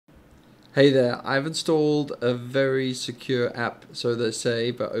Hey there, I've installed a very secure app, so they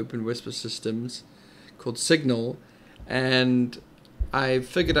say, by Open Whisper Systems called Signal, and I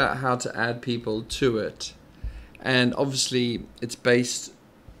figured out how to add people to it. And obviously, it's based,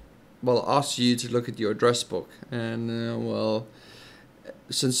 well, it asks you to look at your address book. And, well,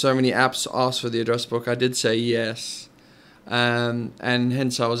 since so many apps ask for the address book, I did say yes. And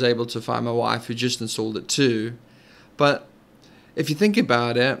hence I was able to find my wife who just installed it too. But if you think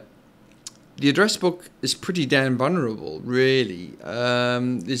about it, the address book is pretty damn vulnerable, really.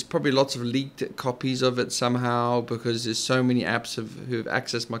 There's probably lots of leaked copies of it somehow because there's so many apps who have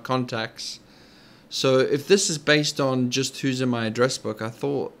accessed my contacts. So if this is based on just who's in my address book, I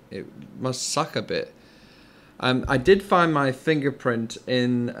thought it must suck a bit. I did find my fingerprint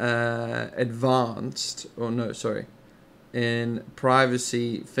in in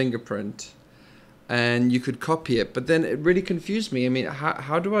privacy fingerprint, and you could copy it, but then it really confused me. I mean,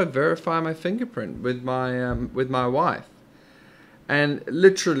 how do I verify my fingerprint with my wife? And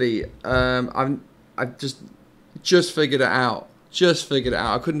literally, I've just figured it out. Just figured it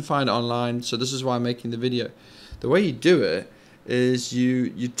out. I couldn't find it online, so this is why I'm making the video. The way you do it is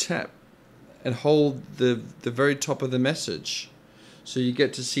you tap and hold the very top of the message, so you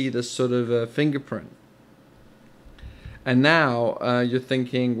get to see this sort of fingerprint. And now you're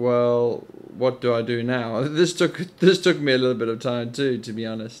thinking, well, what do I do now? This took me a little bit of time too, to be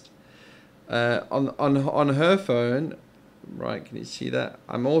honest. On her phone, right? Can you see that?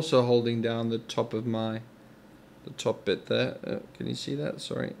 I'm also holding down the top of the top bit there. Can you see that?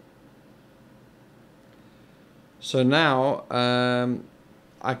 Sorry. So now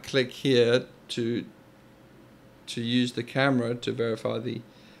I click here to use the camera to verify and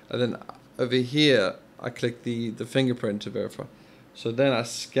then over here I click the fingerprint to verify. So then I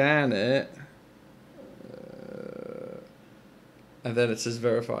scan it, and then it says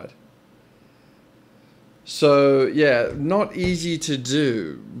verified. So yeah, not easy to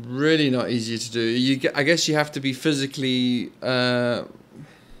do. Really not easy to do. I guess you have to be physically. I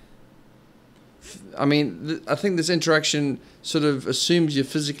mean, I think this interaction sort of assumes you're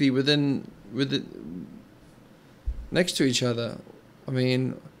physically next to each other. I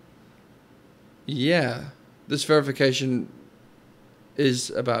mean, yeah, this verification is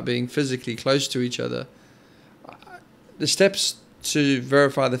about being physically close to each other. The steps to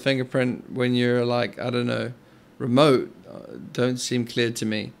verify the fingerprint when you're, like, I don't know, remote, don't seem clear to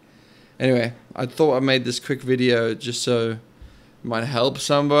me. Anyway, I thought I made this quick video just so it might help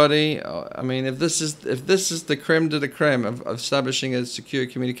somebody. I mean, if this is the creme de la creme of establishing a secure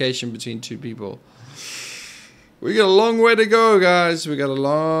communication between two people, we got a long way to go, guys. We got a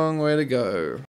long way to go.